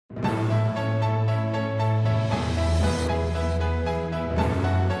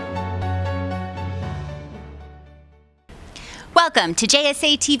Welcome to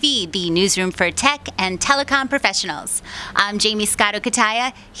JSA TV, the newsroom for tech and telecom professionals. I'm Jamie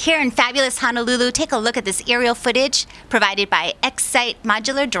Scotto-Kataya, here in fabulous Honolulu. Take a look at this aerial footage provided by X-Site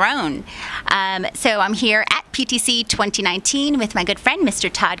Modular Drone. So I'm here at PTC 2019 with my good friend, Mr.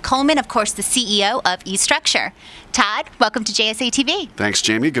 Todd Coleman, of course, the CEO of eStruxture. Todd, welcome to JSA TV. Thanks,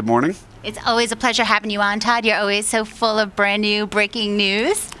 Jamie. Good morning. It's always a pleasure having you on, Todd. You're always so full of brand new breaking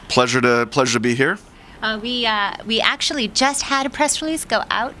news. Pleasure to be here. We actually just had a press release go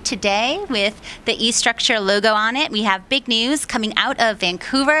out today with the eStruxture logo on it. We have big news coming out of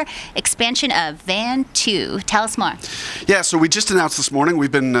Vancouver, expansion of Van 2. Tell us more. Yeah, so we just announced this morning.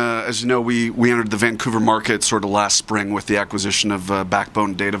 We've been, as you know, we entered the Vancouver market sort of last spring with the acquisition of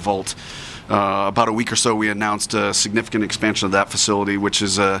Backbone Data Vault. About a week or so, we announced a significant expansion of that facility, which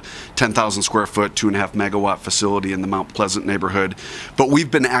is a 10,000 square foot, 2.5 megawatt facility in the Mount Pleasant neighborhood. But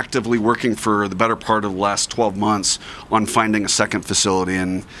we've been actively working for the better part of the last 12 months on finding a second facility.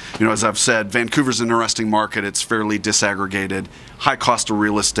 And, you know, as I've said, Vancouver's an interesting market. It's fairly disaggregated, high cost of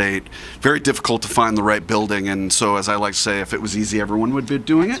real estate, very difficult to find the right building. And so, as I like to say, if it was easy, everyone would be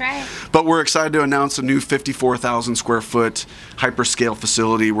doing it. That's right. But we're excited to announce a new 54,000 square foot hyperscale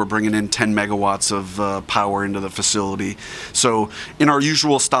facility. We're bringing in 10 megawatts of power into the facility. So in our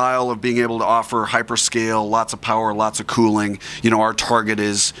usual style of being able to offer hyperscale, lots of power, lots of cooling, you know, our target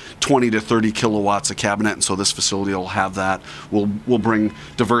is 20 to 30 kilowatts a cabinet, and so this facility will have that. We'll bring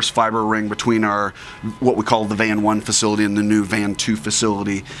diverse fiber ring between our, what we call the Van 1 facility and the new Van 2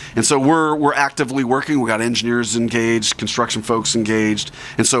 facility. And so we're actively working. We got engineers engaged, construction folks engaged,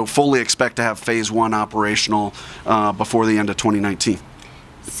 and so fully expect to have phase 1 operational before the end of 2019.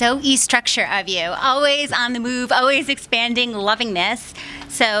 So eStruxture of you, always on the move, always expanding, loving this.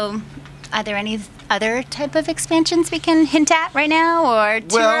 So are there any other type of expansions we can hint at right now, or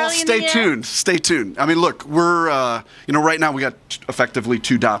too early in the year? Stay tuned. I mean, look, we're, you know, right now we got effectively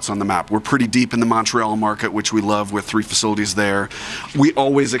 2 dots on the map. We're pretty deep in the Montreal market, which we love, with 3 facilities there. We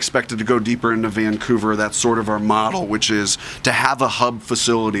always expected to go deeper into Vancouver. That's sort of our model, which is to have a hub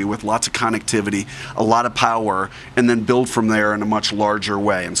facility with lots of connectivity, a lot of power, and then build from there in a much larger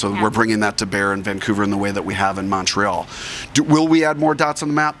way. And so we're bringing that to bear in Vancouver in the way that we have in Montreal. Will we add more dots on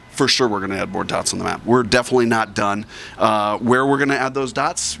the map? For sure, we're going to add more dots on the map. We're definitely not done. Where we're going to add those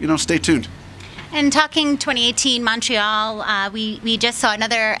dots, you know, stay tuned. And talking 2018 Montreal, we just saw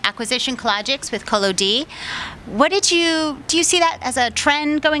another acquisition, Cologix with Colo D. Do you see that as a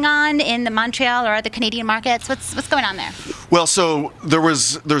trend going on in the Montreal or other Canadian markets? What's going on there? Well, so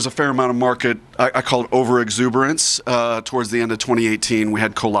there's a fair amount of market, I call it over-exuberance. Towards the end of 2018, we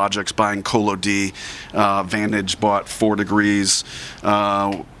had Cologix buying Colo D. Vantage bought 4 Degrees.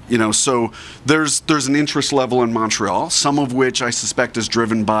 You know, so there's an interest level in Montreal, some of which I suspect is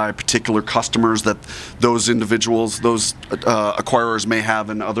driven by particular customers that those individuals, those acquirers may have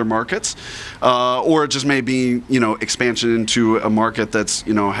in other markets, or it just may be, you know, expansion into a market that's,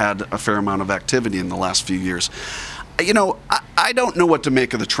 you know, had a fair amount of activity in the last few years. You know, I don't know what to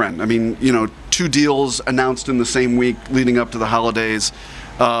make of the trend. I mean, you know, 2 deals announced in the same week leading up to the holidays.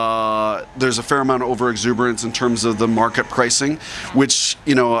 There's a fair amount of overexuberance in terms of the market pricing, which,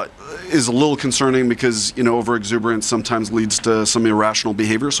 you know, is a little concerning because, you know, overexuberance sometimes leads to some irrational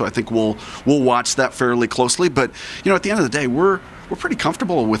behavior. So I think we'll watch that fairly closely. But, you know, at the end of the day, we're pretty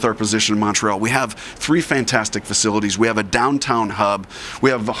comfortable with our position in Montreal. We have 3 fantastic facilities. We have a downtown hub. We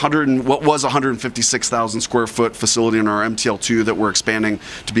have what was 156,000 square foot facility in our MTL2 that we're expanding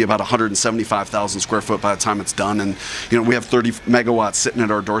to be about 175,000 square foot by the time it's done. And, you know, we have 30 megawatts sitting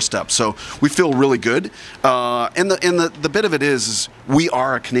at our doorstep. So we feel really good. And the bit of it is we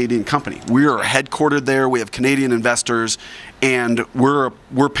are a Canadian company. We are headquartered there. We have Canadian investors, and we're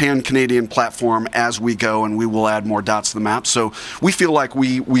pan-Canadian platform as we go, and we will add more dots to the map. So we feel like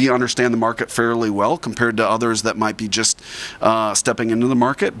we understand the market fairly well compared to others that might be just stepping into the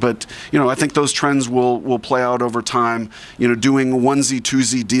market. But, you know, I think those trends will play out over time. You know, doing onesie,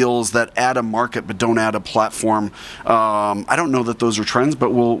 twosie deals that add a market but don't add a platform. I don't know that those are trends,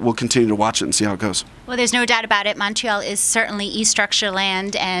 but we'll continue to watch it and see how it goes. Well, there's no doubt about it. Montreal is certainly eStruxture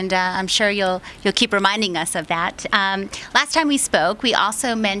land, and I'm sure you'll keep reminding us of that. Last time we spoke, we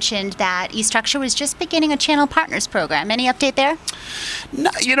also mentioned that eStruxture was just beginning a channel partners program. Any update there? No,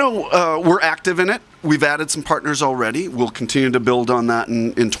 you know, we're active in it. We've added some partners already. We'll continue to build on that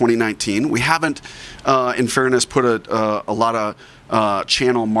in 2019. We haven't, in fairness, put a lot of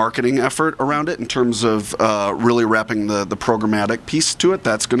channel marketing effort around it in terms of really wrapping the programmatic piece to it.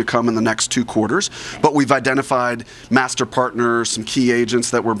 That's going to come in the next 2 quarters. But we've identified master partners, some key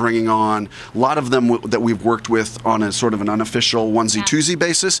agents that we're bringing on, a lot of them that we've worked with on a sort of an unofficial onesie-twosie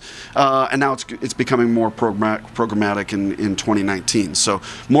basis, and now it's becoming more programmatic in 2019. So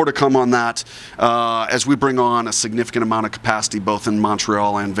more to come on that as we bring on a significant amount of capacity both in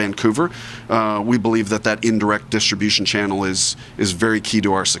Montreal and Vancouver. We believe that indirect distribution channel is very key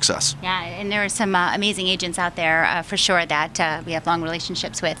to our success. Yeah, and there are some amazing agents out there for sure that we have long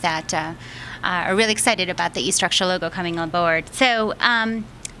relationships with that are really excited about the eStruxture logo coming on board. So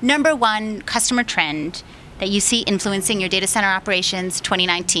number one customer trend that you see influencing your data center operations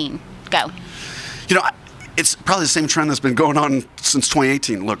 2019. Go. You know, it's probably the same trend that's been going on since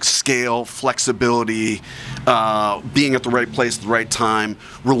 2018. Look, scale, flexibility, being at the right place at the right time,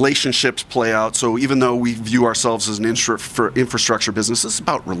 relationships play out. So even though we view ourselves as an infrastructure business, it's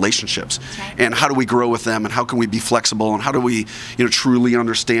about relationships. Right. And how do we grow with them, and how can we be flexible, and how do we truly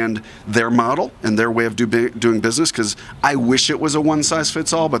understand their model and their way of doing business? Because I wish it was a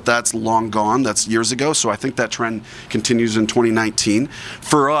one-size-fits-all, but that's long gone. That's years ago. So I think that trend continues in 2019.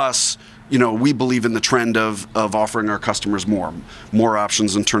 For us, we believe in the trend of offering our customers more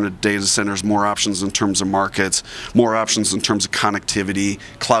options in terms of data centers, more options in terms of markets, more options in terms of connectivity,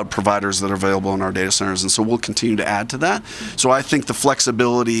 cloud providers that are available in our data centers, and so we'll continue to add to that. So I think the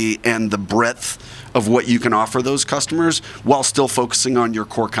flexibility and the breadth of what you can offer those customers while still focusing on your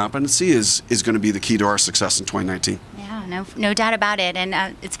core competency is going to be the key to our success in 2019. Yeah, no doubt about it.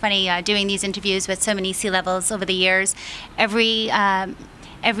 And it's funny doing these interviews with so many C-levels over the years. Every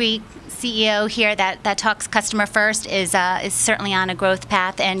CEO here that talks customer first is certainly on a growth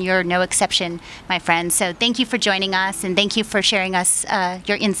path, and you're no exception, my friend. So thank you for joining us, and thank you for sharing us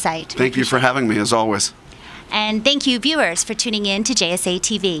your insight. Thank you for having me, as always. And thank you, viewers, for tuning in to JSA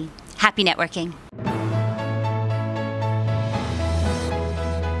TV. Happy networking.